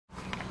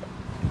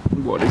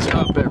What is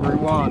up,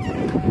 everyone?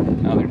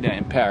 Another day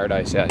in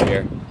paradise out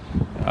here.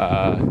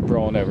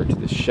 Rolling over to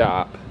the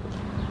shop,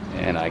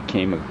 and I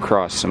came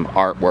across some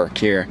artwork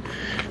here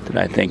that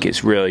I think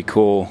is really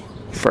cool.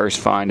 First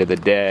find of the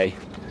day,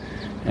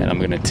 and I'm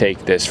gonna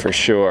take this for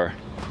sure.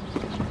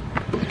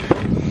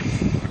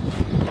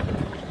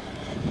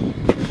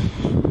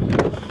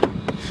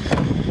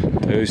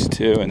 Those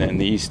two, and then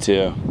these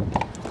two.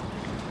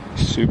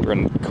 Super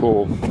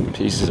cool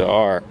pieces of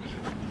art.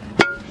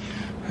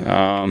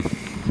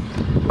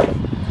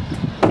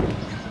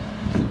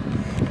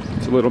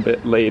 It's a little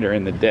bit later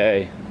in the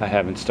day. I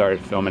haven't started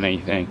filming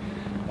anything.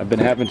 I've been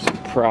having some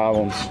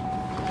problems.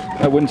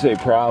 I wouldn't say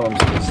problems.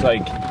 It's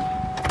like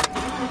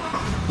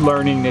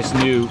learning this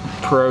new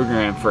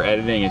program for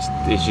editing is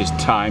just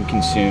time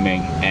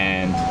consuming,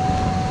 and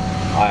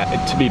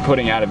to be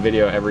putting out a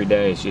video every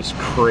day is just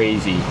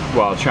crazy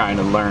while trying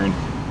to learn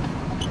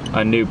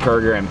a new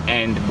program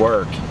and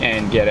work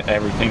and get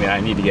everything that I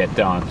need to get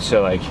done.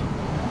 So like,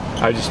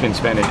 I've just been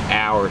spending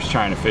hours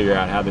trying to figure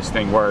out how this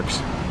thing works,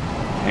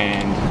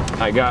 and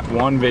I got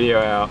one video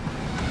out.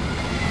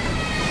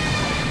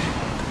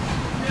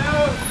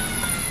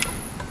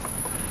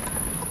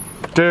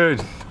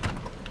 Dude,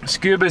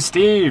 Scuba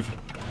Steve,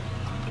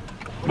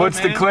 what's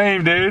the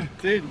claim, dude?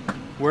 Dude,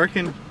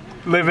 working.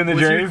 Living the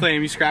dream. What's your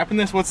claim? You scrapping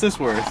this? What's this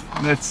worth?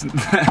 That's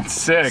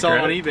sick. It's all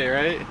right? on eBay,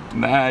 right?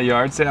 Nah,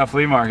 yard sale,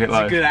 flea market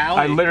life. It's a good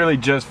alley. I literally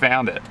just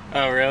found it.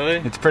 Oh, really?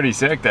 It's pretty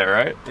sick there,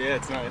 right? Yeah,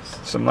 it's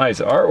nice. Some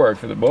nice artwork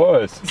for the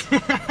boys.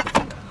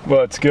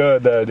 What's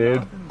good though, dude?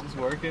 Nothing, just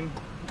working.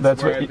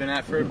 That's where what I've been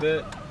at for a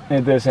bit.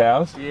 At this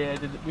house? Yeah,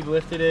 we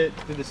lifted it,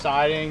 did the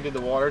siding, did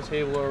the water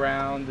table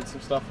around, did some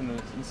stuff in the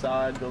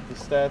inside, built the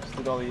steps,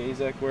 did all the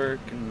AZEK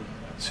work, and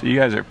So you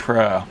guys are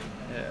pro.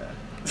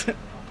 yeah.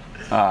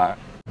 Alright.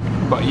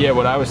 But yeah,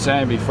 what I was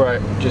saying before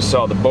I just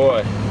saw the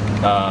boy,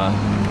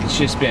 it's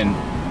just been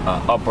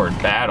an upward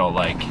battle,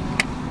 like,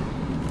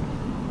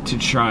 to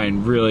try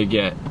and really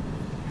get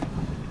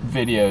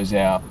videos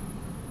out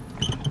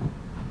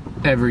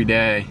every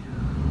day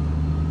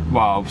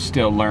while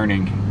still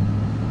learning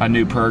a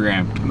new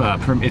program.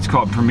 It's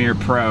called Premiere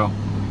Pro.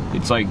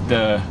 It's like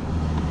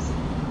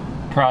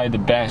probably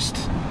the best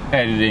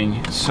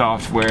editing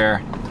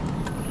software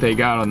they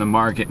got on the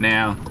market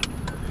now,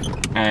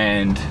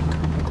 and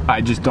I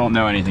just don't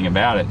know anything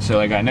about it. So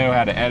like, I know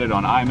how to edit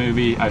on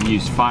iMovie. I've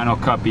used Final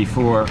Cut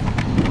before,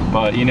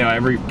 but you know,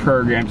 every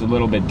program's a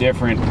little bit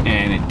different,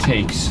 and it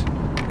takes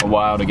a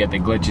while to get the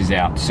glitches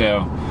out.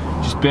 So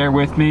just bear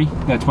with me.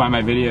 That's why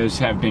my videos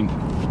have been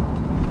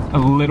a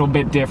little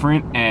bit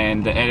different,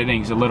 and the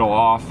editing's a little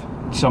off.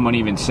 Someone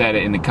even said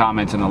it in the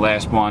comments on the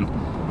last one.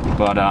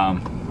 But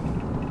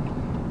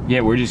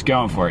yeah, we're just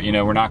going for it. You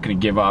know, we're not gonna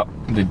give up.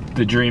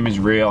 The dream is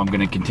real. I'm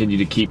gonna continue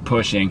to keep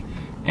pushing,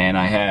 and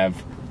I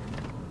have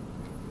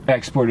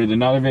exported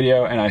another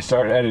video, and I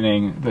started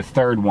editing the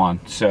third one.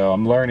 So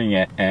I'm learning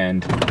it,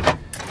 and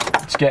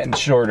it's getting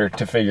shorter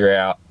to figure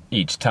out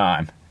each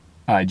time.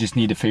 I just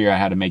need to figure out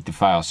how to make the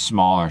files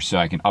smaller so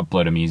I can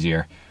upload them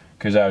easier,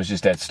 because I was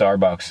just at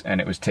Starbucks and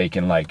it was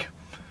taking like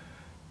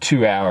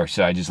 2 hours,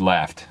 so I just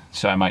left.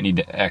 So I might need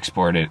to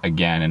export it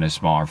again in a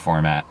smaller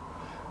format.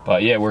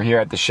 But yeah, we're here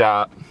at the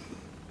shop,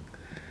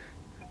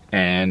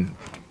 and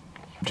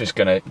just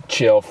gonna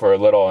chill for a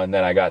little, and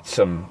then I got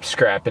some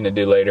scrapping to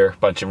do later. A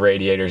bunch of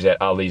radiators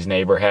that Ali's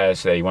neighbor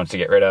has that he wants to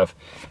get rid of,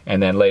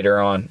 and then later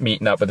on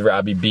meeting up with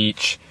Robbie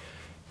Beach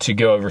to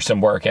go over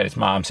some work at his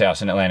mom's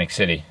house in Atlantic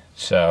City.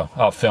 So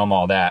I'll film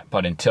all that,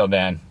 but until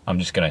then I'm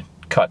just gonna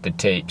cut the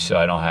tape so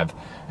I don't have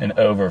an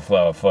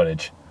overflow of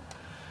footage.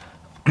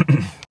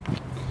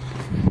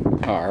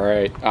 All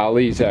right,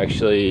 Ali's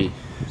actually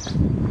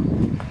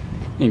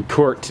in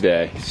court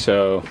today,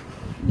 so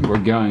we're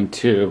going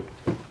to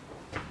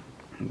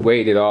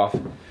wait it off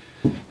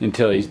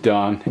until he's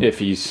done, if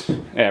he's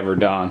ever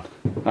done.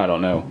 I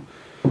don't know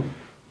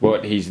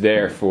what he's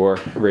there for,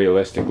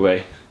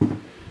 realistically.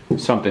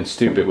 Something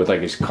stupid with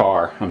like his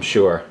car, I'm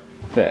sure.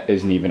 That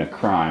isn't even a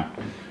crime.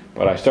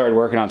 But I started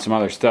working on some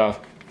other stuff.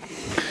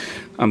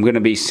 I'm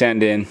gonna be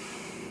sending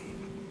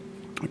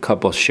a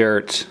couple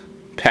shirts,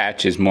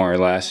 patches more or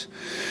less,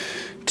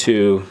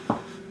 to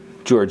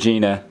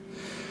Georgina.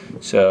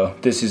 So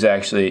this is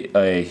actually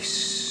a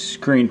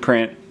screen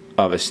print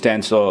of a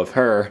stencil of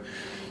her.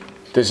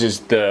 This is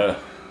the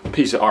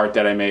piece of art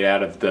that I made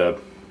out of the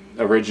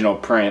original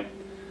print,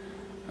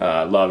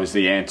 Love is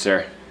the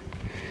Answer.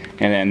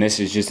 And then this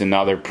is just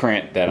another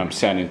print that I'm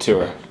sending to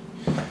her,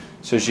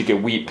 so she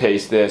can wheat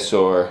paste this,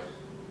 or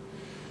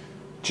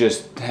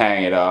just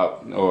hang it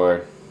up,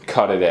 or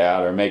cut it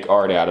out, or make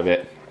art out of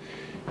it.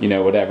 You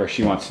know, whatever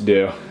she wants to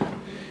do.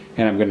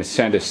 And I'm gonna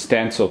send a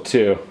stencil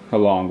too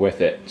along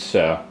with it.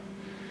 So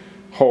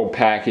whole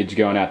package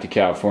going out to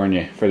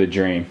California for the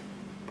dream.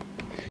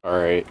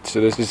 Alright,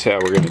 so this is how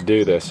we're gonna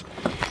do this.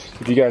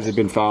 If you guys have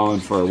been following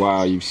for a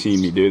while, you've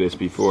seen me do this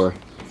before,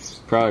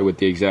 probably with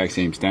the exact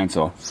same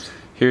stencil.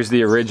 Here's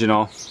the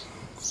original.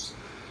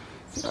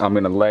 I'm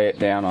gonna lay it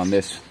down on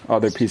this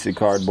other piece of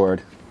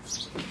cardboard,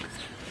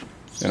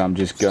 and I'm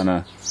just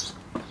gonna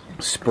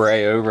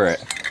spray over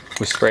it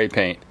with spray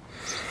paint.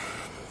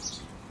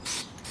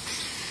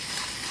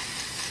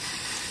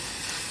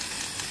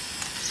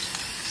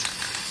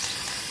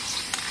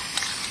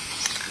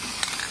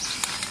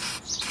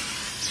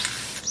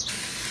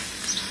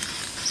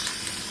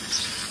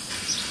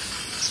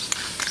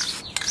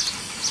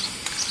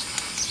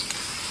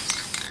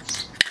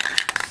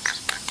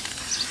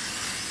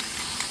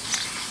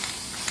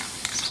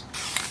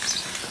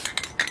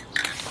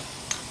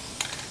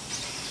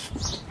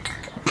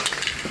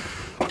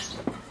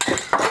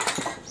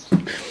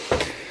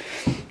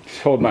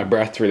 Hold my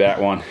breath through that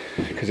one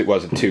because it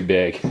wasn't too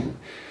big,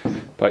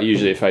 but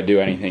usually if I do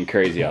anything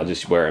crazy I'll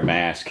just wear a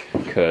mask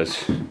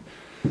because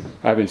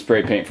I've been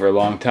spray paint for a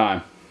long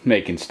time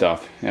making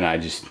stuff and I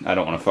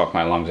don't want to fuck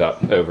my lungs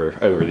up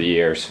over the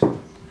years.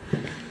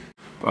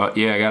 But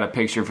yeah, I got a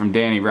picture from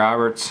Danny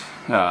Roberts.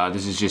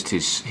 This is just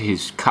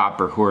his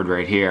copper hoard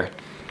right here.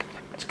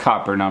 It's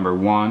copper number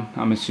 1,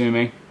 I'm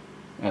assuming.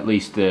 At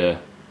least the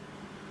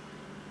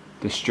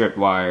strip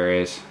wire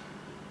is.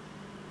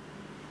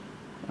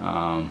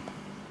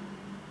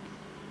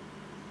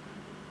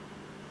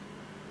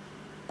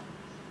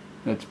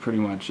 That's pretty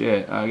much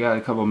it. I got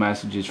a couple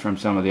messages from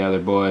some of the other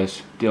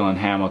boys. Dylan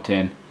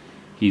Hamilton,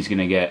 he's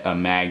gonna get a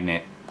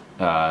magnet.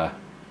 I'm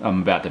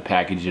about to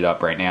package it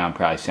up right now and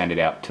probably send it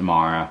out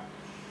tomorrow.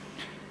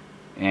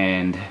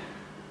 And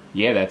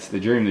yeah, that's the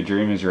dream. The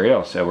dream is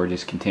real, so we're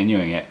just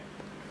continuing it.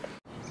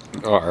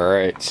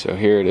 Alright, so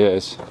here it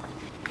is.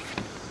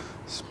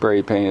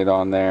 Spray painted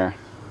on there.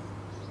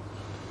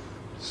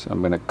 So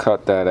I'm gonna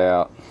cut that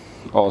out.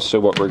 Also,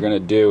 what we're gonna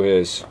do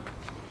is,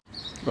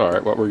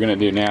 what we're gonna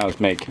do now is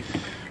make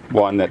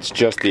one that's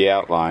just the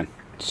outline,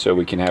 so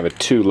we can have a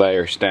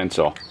 2-layer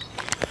stencil.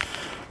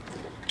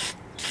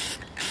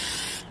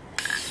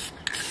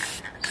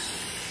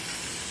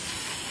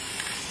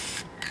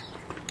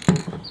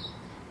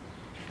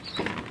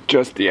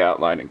 Just the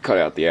outline and cut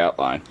out the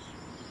outline.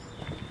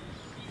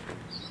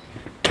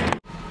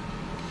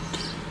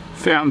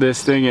 Found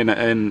this thing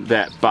in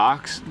that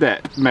box,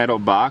 that metal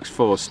box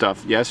full of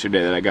stuff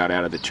yesterday that I got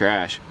out of the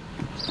trash.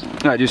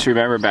 I just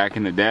remember back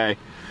in the day,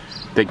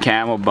 the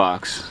Camel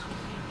box.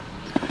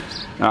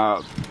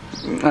 I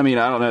mean,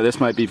 I don't know, this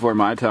might be before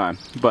my time,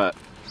 but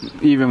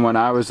even when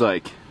I was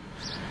like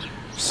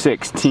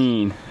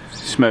 16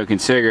 smoking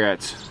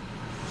cigarettes,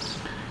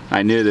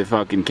 I knew the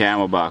fucking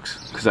Camel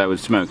box because I would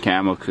smoke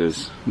Camel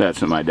because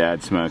that's what my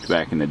dad smoked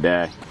back in the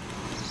day.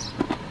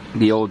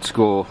 The old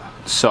school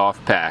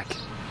soft pack.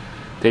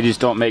 They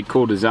just don't make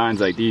cool designs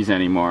like these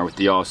anymore with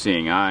the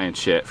all-seeing eye and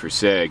shit for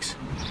cigs.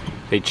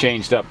 They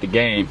changed up the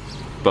game,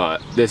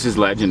 but this is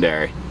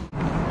legendary.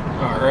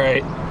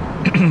 Alright,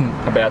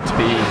 about to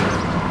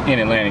be in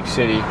Atlantic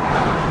City.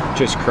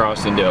 Just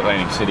crossed into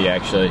Atlantic City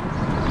actually.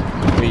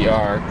 We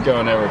are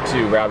going over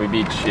to Robbie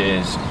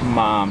Beach's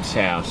mom's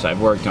house.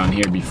 I've worked on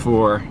here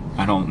before.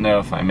 I don't know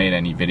if I made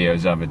any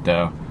videos of it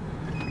though.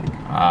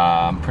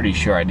 I'm pretty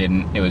sure I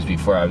didn't. It was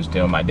before I was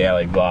doing my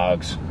daily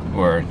vlogs,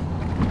 or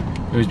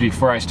it was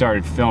before I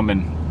started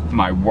filming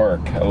my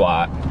work a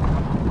lot.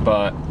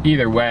 But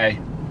either way,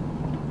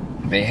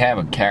 they have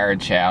a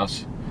carriage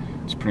house.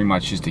 It's pretty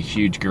much just a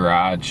huge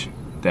garage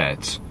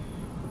that's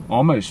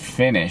almost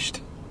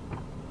finished,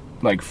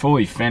 like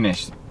fully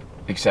finished,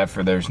 except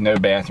for there's no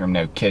bathroom,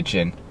 no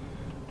kitchen.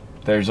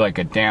 There's like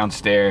a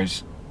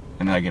downstairs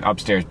and like an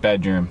upstairs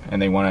bedroom, and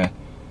they want to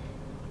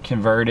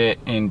convert it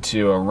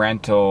into a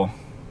rental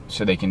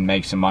so they can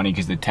make some money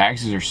because the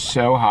taxes are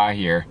so high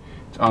here.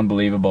 It's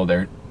unbelievable.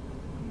 They're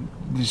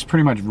just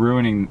pretty much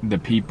ruining the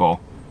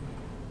people,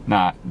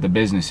 not the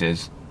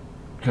businesses,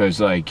 because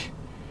like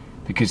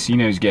the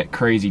casinos get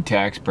crazy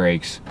tax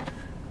breaks,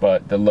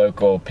 but the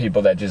local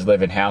people that just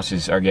live in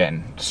houses are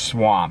getting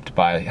swamped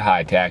by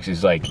high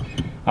taxes. Like,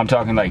 I'm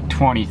talking like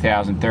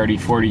 $20,000, $30,000,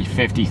 $40,000,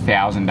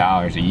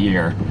 $50,000 a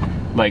year,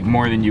 like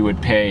more than you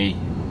would pay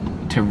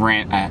to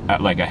rent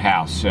like a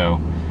house. So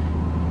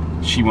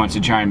she wants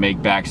to try and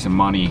make back some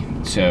money,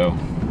 so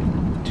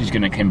she's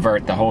gonna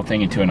convert the whole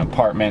thing into an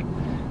apartment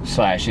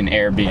slash an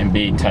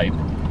Airbnb type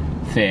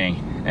thing,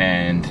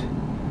 and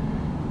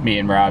me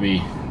and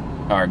Robbie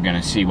are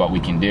gonna see what we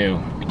can do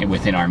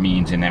within our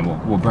means, and then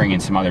we'll bring in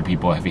some other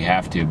people if we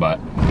have to, but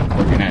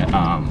we're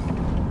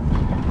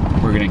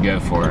gonna go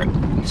for it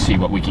and see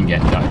what we can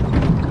get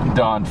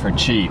done for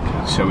cheap,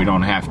 so we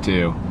don't have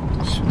to,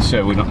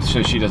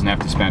 so she doesn't have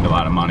to spend a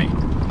lot of money.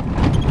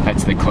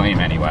 That's the claim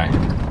anyway.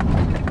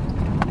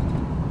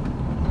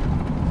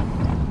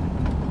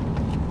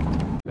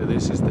 So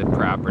this is the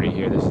property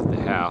here, this is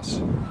the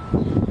house.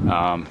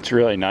 It's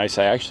really nice.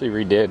 I actually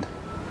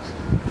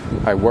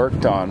I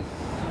worked on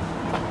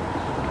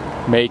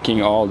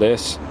making all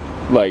this,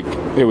 like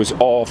it was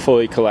all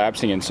fully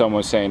collapsing and someone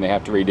was saying they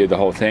have to redo the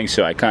whole thing,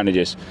 so I kind of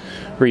just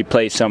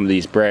replaced some of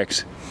these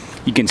bricks.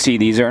 You can see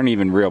these aren't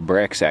even real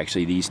bricks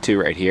actually, these two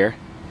right here.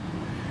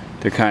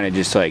 They're kind of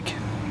just like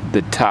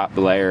the top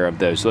layer of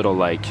those little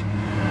like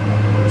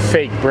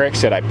fake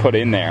bricks that I put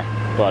in there.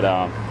 But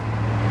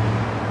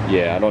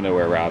yeah, I don't know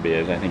where Robbie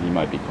is. I think he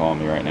might be calling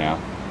me right now.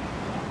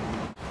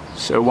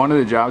 So one of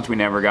the jobs we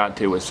never got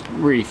to was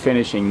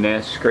refinishing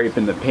this,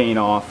 scraping the paint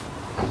off,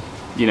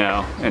 you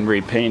know, and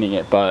repainting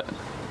it. But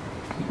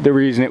the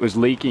reason it was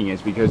leaking is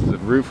because the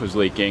roof was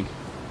leaking,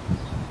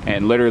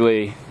 and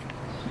literally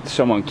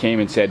someone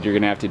came and said you're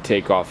gonna have to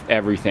take off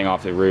everything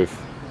off the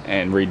roof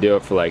and redo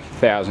it for like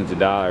thousands of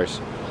dollars.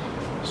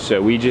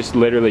 So we just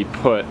literally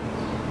put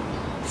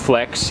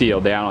Flex Seal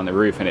down on the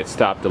roof and it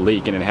stopped the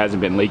leak, and it hasn't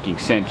been leaking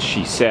since,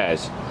 she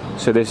says.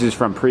 So this is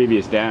from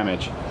previous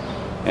damage.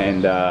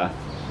 And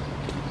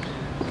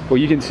well,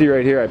 you can see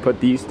right here I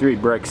put these 3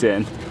 bricks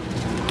in.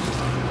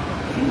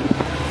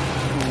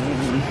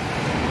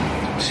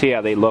 See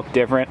how they look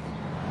different?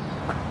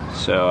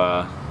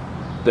 So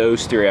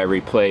those 3 I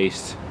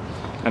replaced.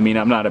 I mean,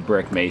 I'm not a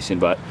brick mason,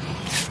 but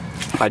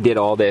I did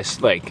all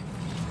this, like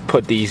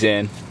put these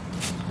in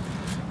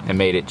and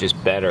made it just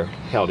better,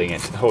 holding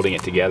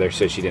it together,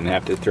 so she didn't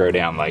have to throw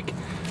down like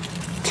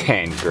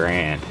 10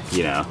 grand,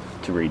 you know,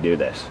 to redo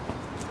this.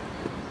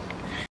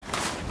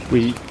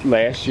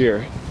 Last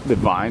year, the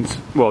vines,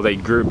 well, they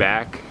grew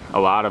back, a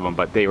lot of them,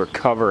 but they were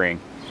covering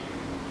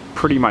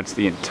pretty much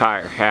the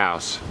entire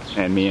house,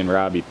 and me and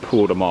Robbie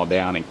pulled them all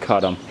down and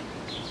cut them.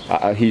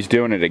 He's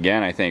doing it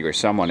again, I think, or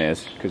someone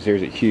is, because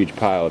there's a huge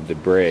pile of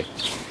debris.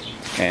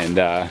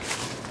 And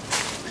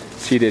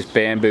see this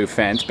bamboo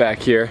fence back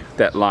here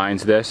that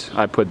lines this?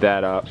 I put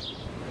that up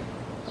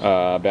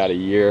about a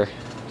year,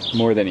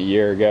 more than a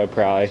year ago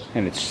probably,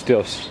 and it's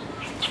still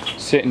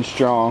sitting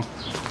strong.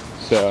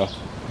 So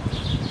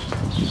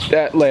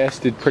that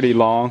lasted pretty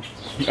long.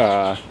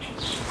 I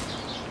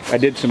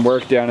did some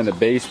work down in the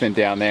basement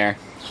down there,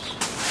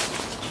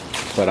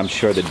 but I'm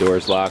sure the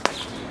door's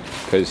locked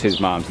because his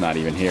mom's not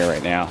even here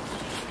right now.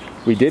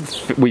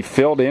 We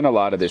filled in a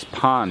lot of this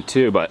pond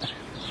too, but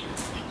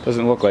it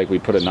doesn't look like we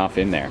put enough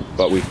in there.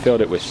 But we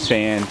filled it with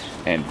sand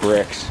and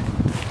bricks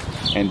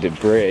and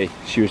debris.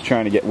 She was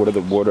trying to get rid of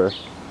the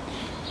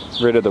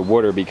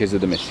water because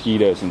of the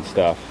mosquitoes and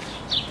stuff.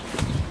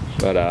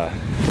 But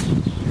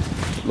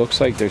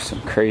looks like there's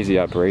some crazy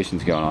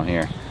operations going on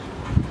here.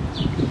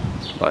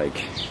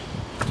 Like,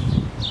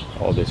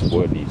 all this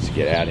wood needs to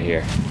get out of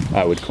here,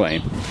 I would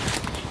claim.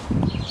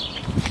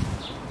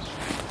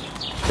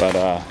 But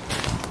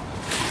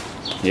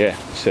yeah,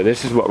 so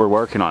this is what we're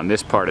working on,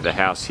 this part of the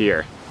house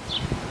here.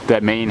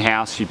 That main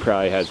house, she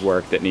probably has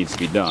work that needs to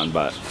be done,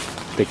 but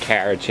the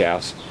carriage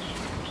house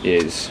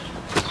is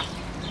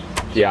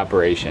the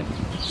operation.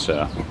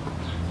 So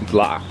it's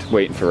locked,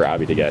 waiting for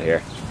Robbie to get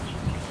here.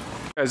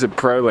 As a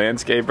pro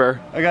landscaper,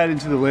 I got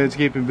into the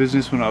landscaping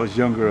business when I was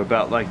younger,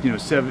 about like, you know,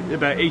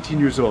 about 18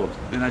 years old,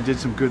 and I did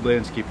some good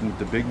landscaping with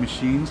the big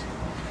machines.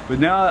 But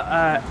now,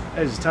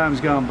 as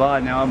time's gone by,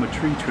 now I'm a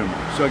tree trimmer.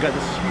 So I got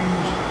this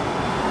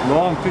huge,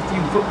 long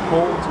 15-foot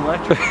pole. It's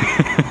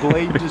electric,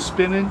 blade just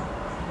spinning,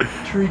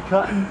 tree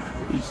cutting.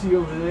 You see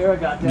over there, I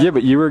got that. Yeah,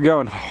 but you were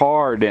going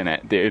hard in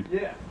it, dude.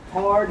 Yeah,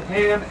 hard,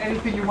 ham,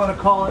 anything you want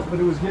to call it, but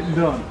it was getting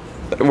done.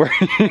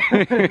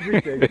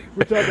 Everything.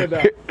 We're talking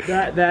about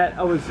that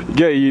I was.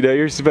 Yeah, you know,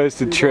 you're supposed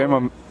to trim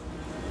them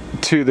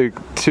to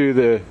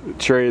the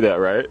tree, though,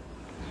 right?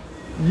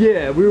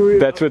 Yeah, we were.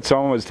 That's what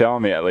someone was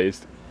telling me, at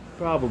least.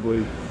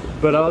 Probably,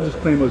 but I'll just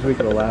claim I was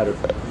making a ladder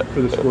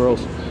for the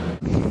squirrels.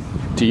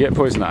 Do you get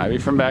poison ivy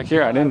from back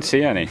here? I didn't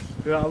see any.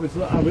 Yeah, I was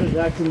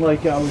acting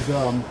like I was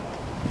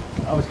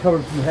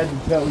covered from head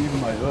to toe,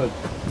 even my hood.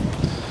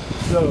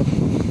 So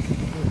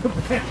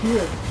back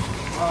here,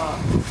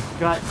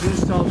 got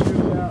this all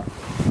screwed out,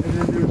 and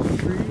then there's a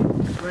tree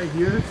right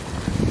here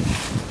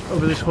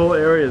over this whole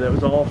area that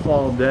was all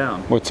fallen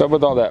down. What's up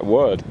with all that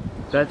wood?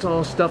 That's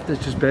all stuff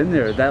that's just been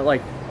there. That,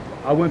 like,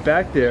 I went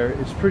back there.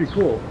 It's pretty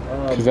cool.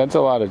 Because that's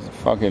a lot of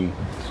fucking.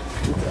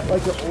 It's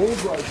like an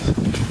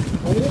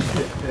old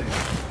pit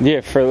thing.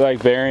 Yeah, for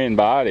like burying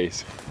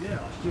bodies. Yeah,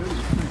 I'll show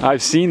you.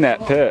 I've seen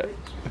that pit.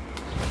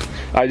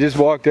 I just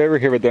walked over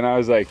here, but then I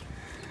was like,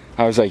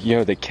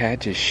 yo, the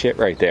cat just shit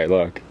right there.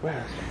 Look.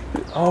 Where?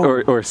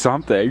 Oh. Or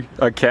something.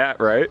 A cat,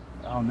 right?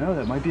 Oh no,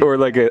 that might be. Or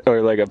like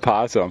a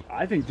possum.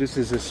 I think this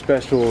is a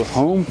special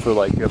home for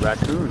like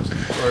raccoons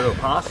or a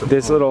possum.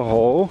 This little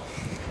hole.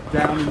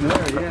 Down in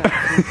there,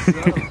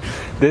 yeah.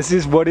 This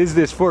is, what is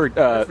this for?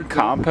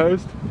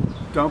 Compost?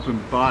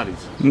 Dumping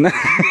bodies.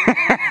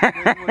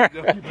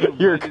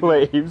 Your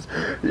claims.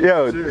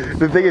 Yo,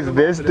 the thing is,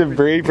 this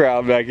debris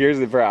problem back here's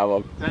the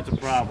problem. That's a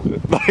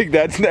problem. Like,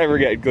 that's never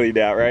getting cleaned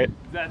out, right?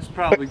 That's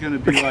probably going to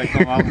be like, oh,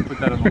 I'm going to put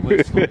that on the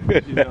list,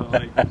 you know,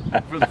 like,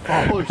 for the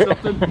fall or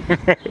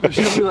something.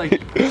 She'll be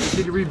like,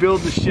 can you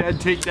rebuild the shed,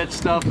 take that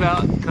stuff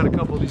out, and cut a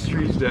couple of these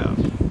trees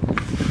down.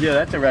 Yeah,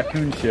 that's a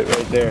raccoon shit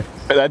right there.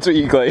 That's what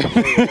you claim.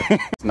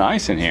 It's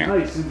nice in here.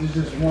 Nice, there's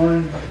just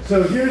one.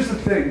 So here's the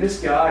thing,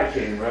 this guy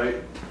came, right?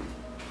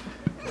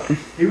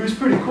 He was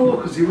pretty cool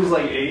because he was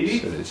like 80.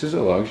 So this is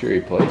a luxury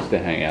place to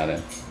hang out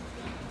in.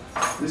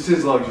 This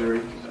is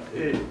luxury.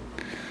 It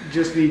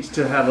just needs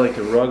to have like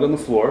a rug on the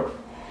floor.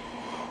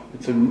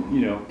 It's a,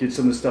 you know, get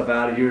some of the stuff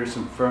out of here,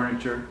 some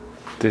furniture.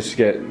 This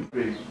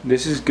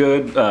is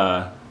good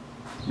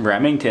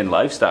Remington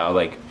lifestyle.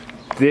 Like,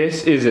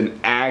 This is an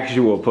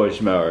actual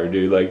push mower,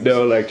 dude. Like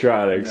no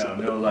electronics.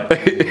 No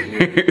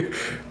electronics.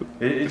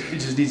 It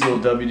just needs a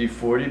little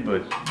WD-40,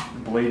 but the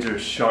blades are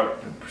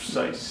sharp and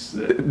precise.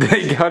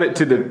 They got it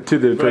to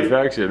the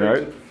perfection,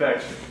 right?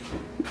 Perfection.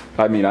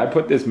 I mean, I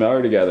put this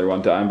mower together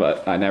one time,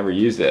 but I never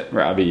used it.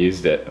 Robbie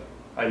used it.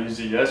 I used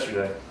it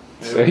yesterday.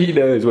 So he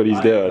knows what he's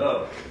doing.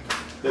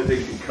 That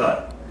thing can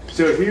cut.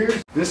 So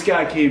here's, this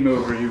guy came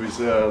over, he was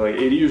like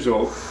 80 years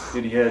old,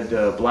 and he had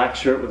a black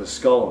shirt with a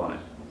skull on it.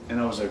 And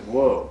I was like,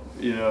 whoa,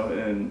 you know,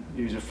 and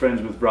he was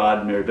friends with Rod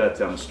and Mary Beth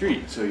down the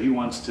street, so he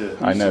wants to...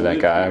 I know that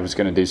guy. I was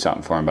going to do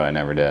something for him, but I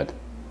never did.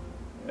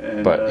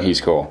 And, but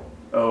he's cool.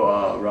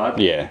 Oh, Rod?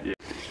 Yeah.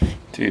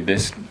 Dude,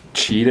 this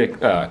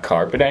cheetah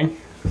carpeting,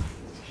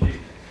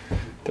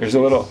 there's a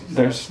little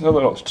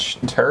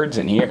turds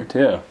in here,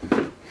 too.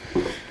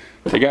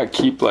 They got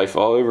Keep Life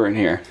all over in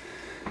here.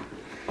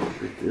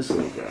 This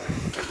little guy.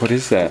 What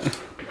is that?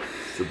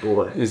 It's a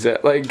boy. Is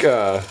that like,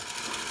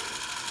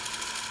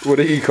 what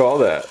do you call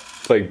that?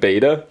 Like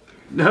beta?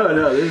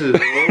 No, this is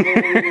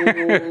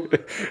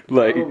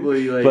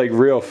old. like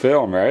real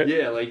film, right?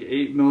 Yeah, like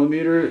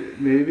 8mm,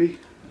 maybe,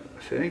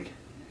 I think.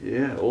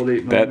 Yeah, old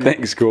 8mm. That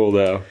thing's cool,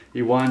 though.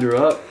 You wind her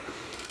up.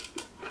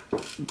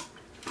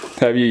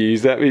 Have you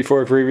used that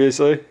before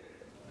previously?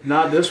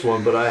 Not this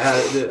one, but I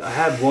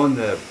had one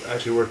that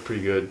actually worked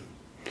pretty good.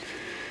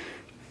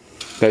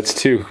 That's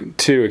too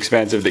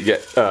expensive to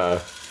get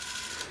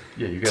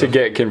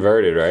get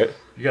converted, right?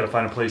 You got to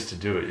find a place to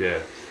do it,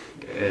 yeah.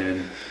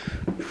 And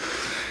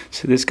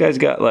so this guy's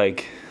got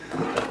like,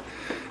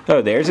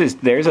 oh, there's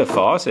a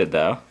faucet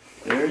though.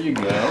 There you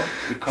go.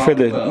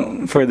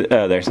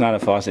 There's not a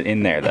faucet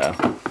in there though.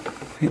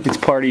 It's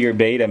part of your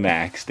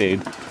Betamax,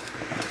 dude.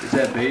 Is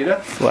that beta?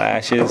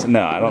 Flashes?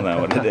 No, I don't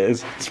know what it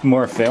is. It's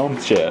more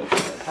film shit.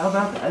 How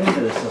about that? I didn't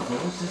know this stuff.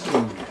 What's this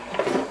one?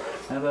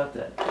 How about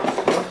that?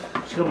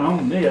 It's coming home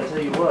with me, I'll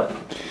tell you what.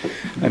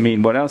 I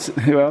mean, what else?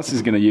 Who else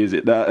is gonna use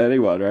it? Not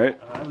anyone, right?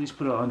 At least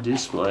put it on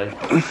display.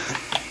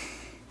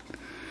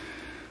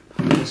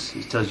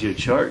 This tells you a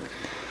chart.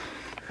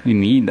 I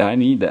need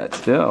that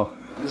still.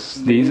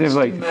 These are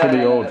like for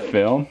the old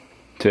film,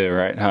 too,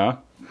 right? Huh?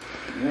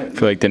 Yeah,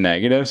 for like the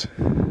negatives.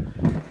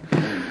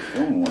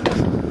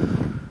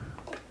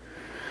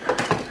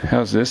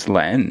 How's this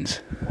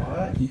lens?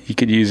 What? You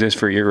could use this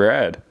for your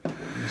red.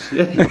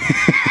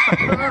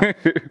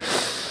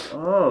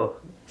 Oh.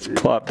 Just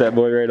plop that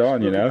boy right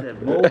on, you know?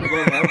 That mold above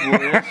that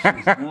boy,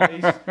 that's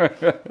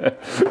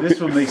nice. This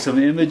will make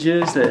some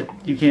images that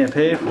you can't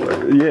pay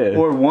for. Yeah.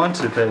 Or want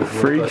to pay for.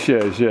 Freak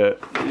show shit.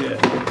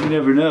 Yeah. You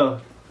never know.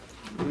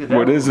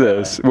 What is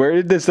this? Where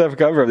did this stuff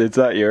come from? It's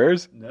not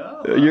yours?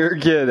 No. You're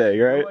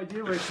kidding, right? No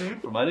idea where it came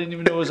from. I didn't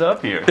even know it was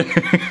up here. This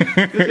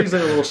thing's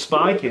like a little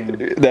spy cam.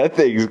 That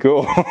thing's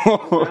cool.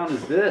 What sound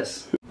is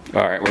this?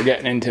 Alright, we're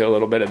getting into a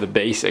little bit of the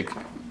basic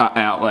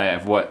outlay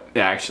of what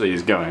actually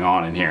is going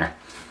on in here.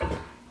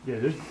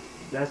 Yeah,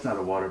 that's not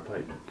a water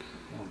pipe,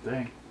 I don't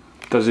think.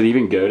 Does it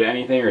even go to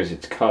anything, or is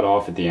it cut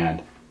off at the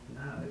end?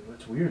 No,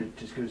 it's weird. It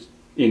just goes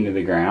into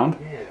the ground?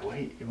 Yeah,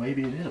 wait,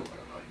 maybe it is a water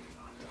pipe.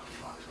 What the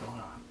fuck's going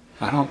on?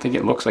 I don't think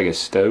it looks like a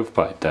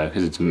stovepipe though,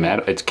 because it's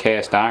metal. It's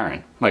cast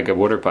iron, like a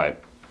water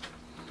pipe.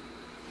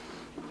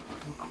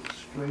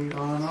 Straight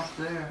on up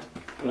there.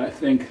 But I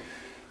think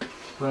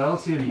Well,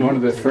 one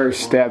of the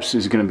first steps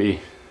is going to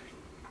be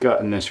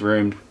gutting this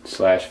room /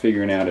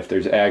 figuring out if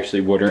there's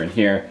actually water in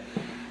here,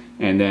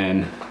 and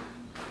then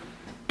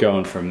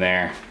going from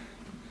there.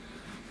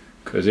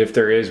 Because if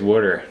there is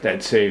water,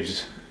 that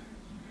saves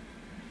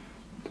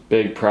the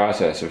big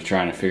process of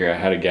trying to figure out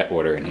how to get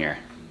water in here.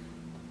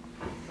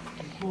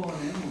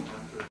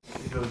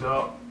 It goes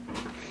up.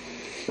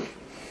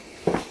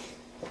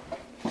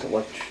 It's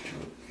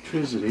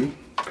electricity.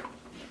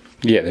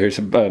 Yeah, there's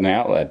an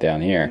outlet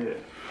down here. Yeah.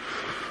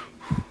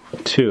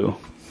 2,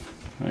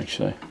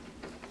 actually.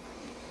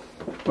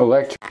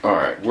 Electric. All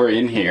right, we're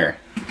in here,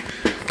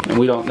 and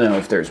we don't know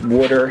if there's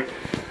water.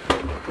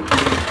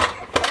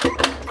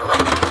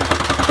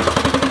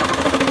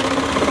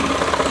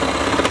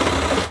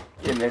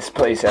 In this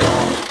place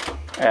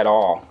at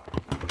all.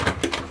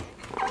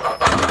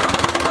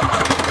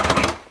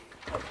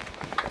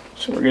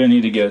 So we're gonna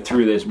need to go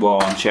through this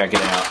wall and check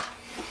it out.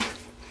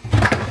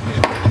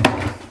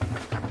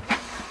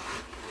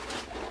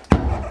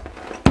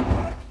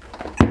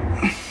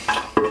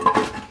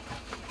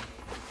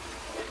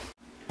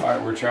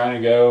 Alright, we're trying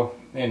to go,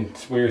 and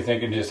we were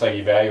thinking just like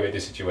evaluate the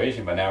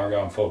situation, but now we're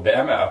going full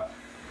demo.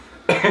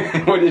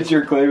 What is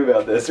your claim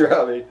about this,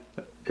 Robbie?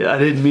 Yeah, I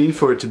didn't mean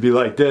for it to be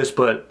like this,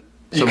 but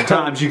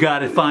sometimes you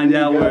gotta find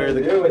out where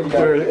you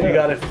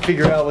gotta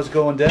figure out what's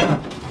going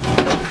down.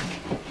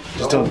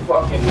 Just don't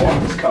fucking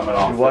wall's coming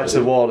off. Watch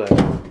the wall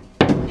down.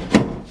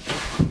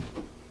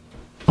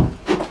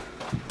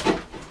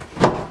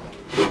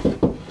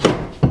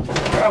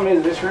 Problem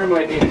is, this room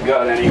might need a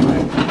gut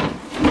anyway.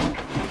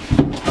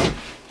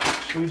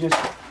 Should we just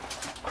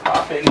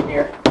pop in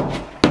here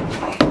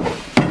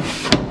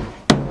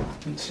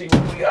and see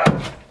what we got?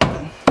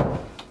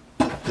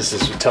 This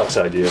is Tuck's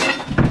idea.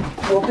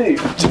 Well,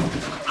 dude,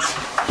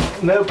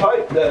 No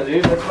pipe though,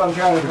 dude. That's what I'm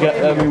trying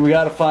to We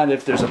got to find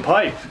if there's a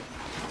pipe.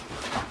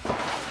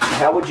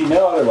 How would you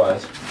know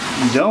otherwise?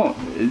 You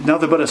don't.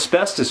 Nothing but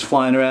asbestos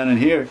flying around in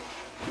here.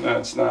 No,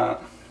 it's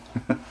not.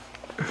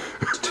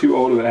 It's too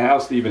old of a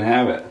house to even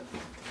have it.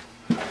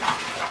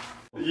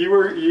 You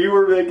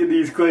were making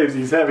these claims,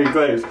 these heavy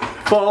claims.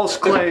 False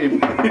claim.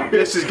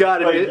 This has got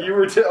to Like be you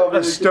were telling me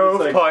a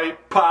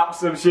stovepipe. Pop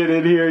some shit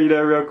in here, you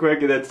know, real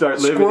quick, and then start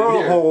living in Squirrel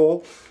here.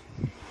 hole.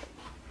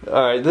 All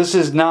right, this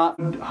is not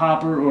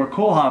hopper or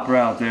coal hopper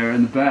out there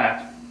in the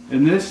back.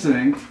 And this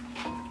thing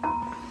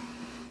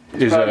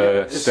Is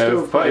a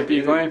stovepipe,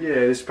 you claim? Yeah,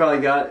 it's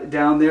probably got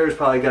down there. It's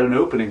probably got an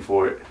opening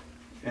for it,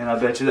 and I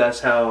bet you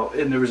that's how.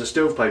 And there was a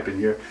stovepipe in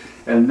here,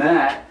 and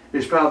that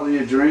is probably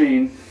a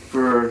drain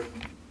for,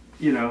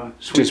 you know,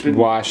 Just sweeping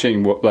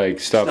washing like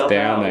stuff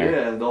down out. there.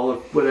 Yeah, all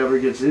of whatever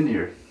gets in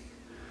here.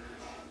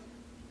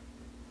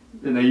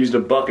 And they used a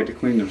bucket to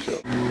clean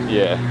themselves.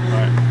 Yeah. All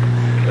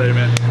right, later,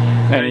 man.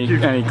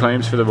 Any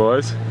claims for the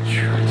boys?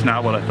 It's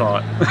not what I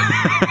thought.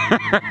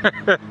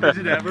 Is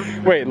it ever?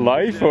 Wait,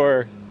 life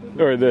or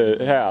the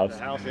house?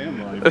 House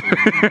and life.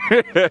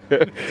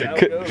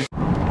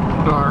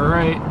 All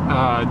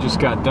right, just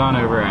got done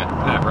over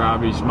at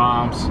Robbie's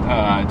mom's.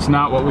 It's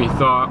not what we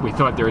thought. We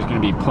thought there was going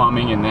to be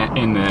plumbing in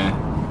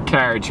the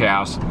carriage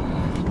house,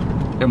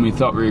 and we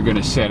thought we were going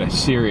to set a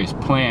serious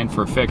plan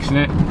for fixing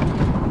it,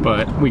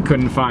 but we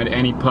couldn't find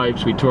any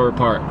pipes. We tore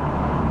apart,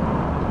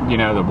 you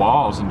know, the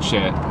walls and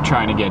shit,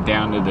 trying to get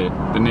down to the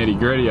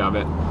nitty-gritty of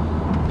it,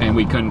 and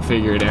we couldn't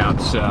figure it out.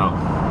 So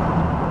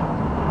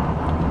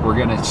we're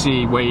gonna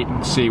wait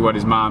and see what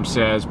his mom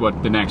says,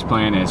 what the next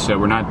plan is. So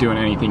we're not doing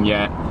anything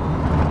yet,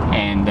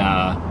 and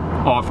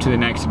off to the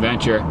next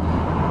adventure.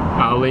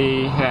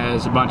 Ali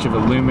has a bunch of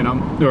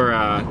aluminum or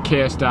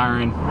cast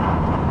iron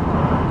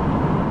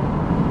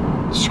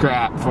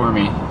scrap for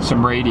me,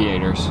 some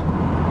radiators.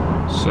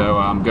 So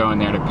I'm going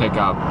there to pick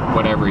up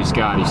whatever he's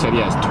got. He said he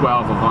has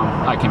 12 of them.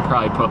 I can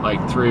probably put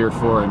like 3 or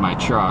 4 in my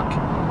truck,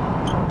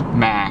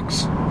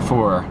 max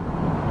 4,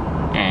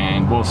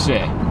 and we'll see.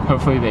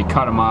 Hopefully they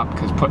cut them up,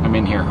 because putting them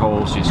in here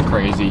whole is just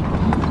crazy.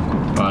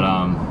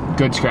 But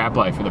good scrap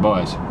life for the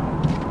boys.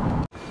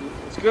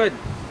 It's good.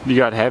 You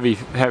got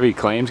heavy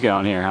claims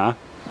going here, huh?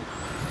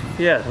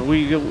 Yeah,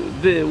 we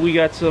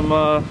got some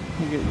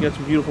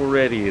beautiful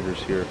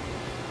radiators here.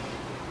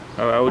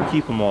 I would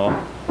keep them all,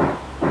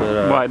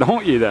 but Why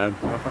don't you then?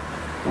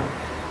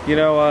 you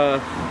know,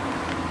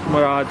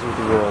 my odds with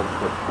the world.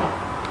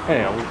 But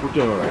anyhow, we're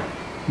doing all right.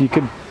 You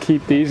could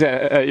keep these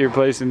at your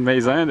place in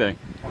Mays Landing.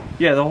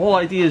 Yeah, the whole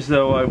idea is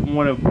though I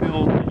want to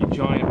build a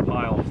giant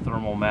pile of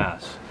thermal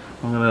mass.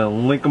 I'm gonna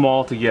link them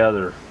all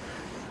together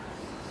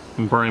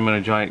and bury them in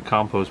a giant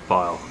compost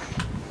pile.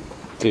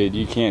 Dude,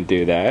 you can't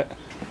do that.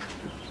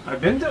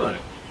 I've been doing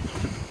it.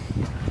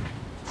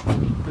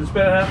 I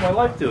spent half my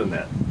life doing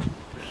that.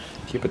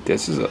 Yeah, but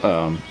this is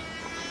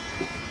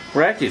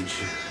Wreckage.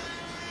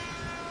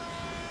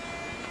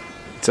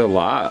 it's a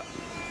lot.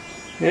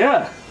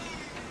 Yeah.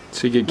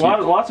 So you could keep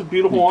Lots of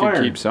beautiful could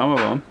iron. keep some of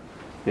them.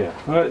 Yeah,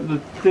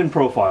 the thin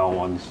profile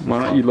ones.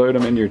 Why don't you load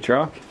them in your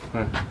truck?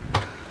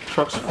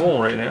 Truck's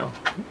full right now.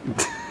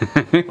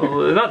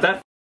 Well, not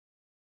that.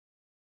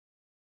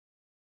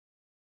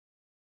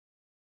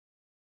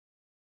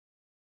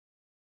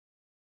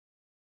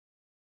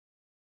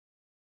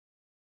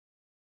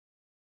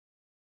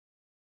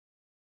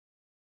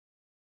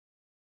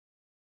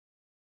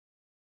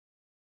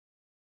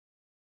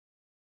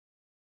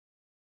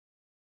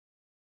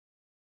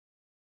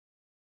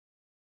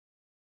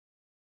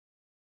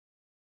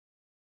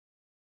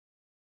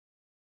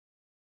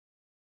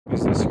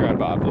 Is the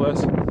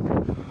Scrapopolis?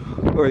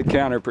 Or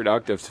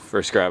counterproductive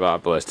for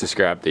Scrapopolis to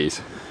scrap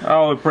these?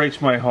 Oh, it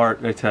breaks my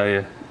heart, I tell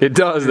you. It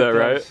does that,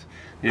 right?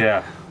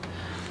 Yeah.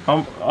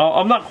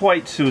 I'm not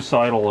quite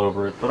suicidal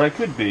over it, but I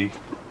could be.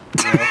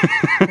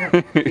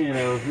 You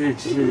know,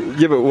 it's,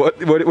 Yeah, but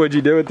what would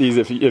you do with these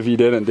if you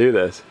didn't do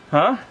this?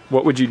 huh?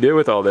 What would you do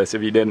with all this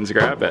if you didn't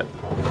scrap it?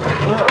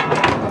 Well,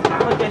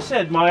 like I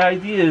said, my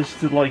idea is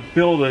to like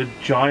build a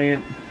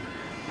giant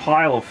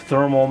pile of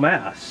thermal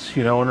mass,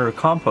 you know, under a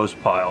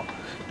compost pile.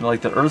 And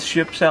like the earth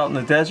ships out in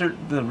the desert,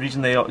 the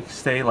reason they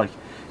stay like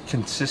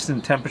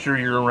consistent temperature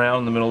year round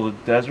in the middle of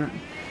the desert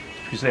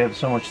is because they have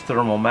so much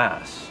thermal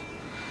mass.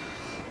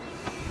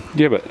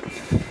 Yeah, but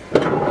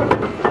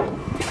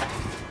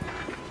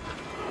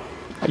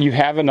you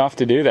have enough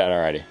to do that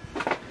already.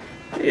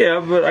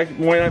 Yeah, but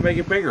why not make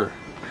it bigger?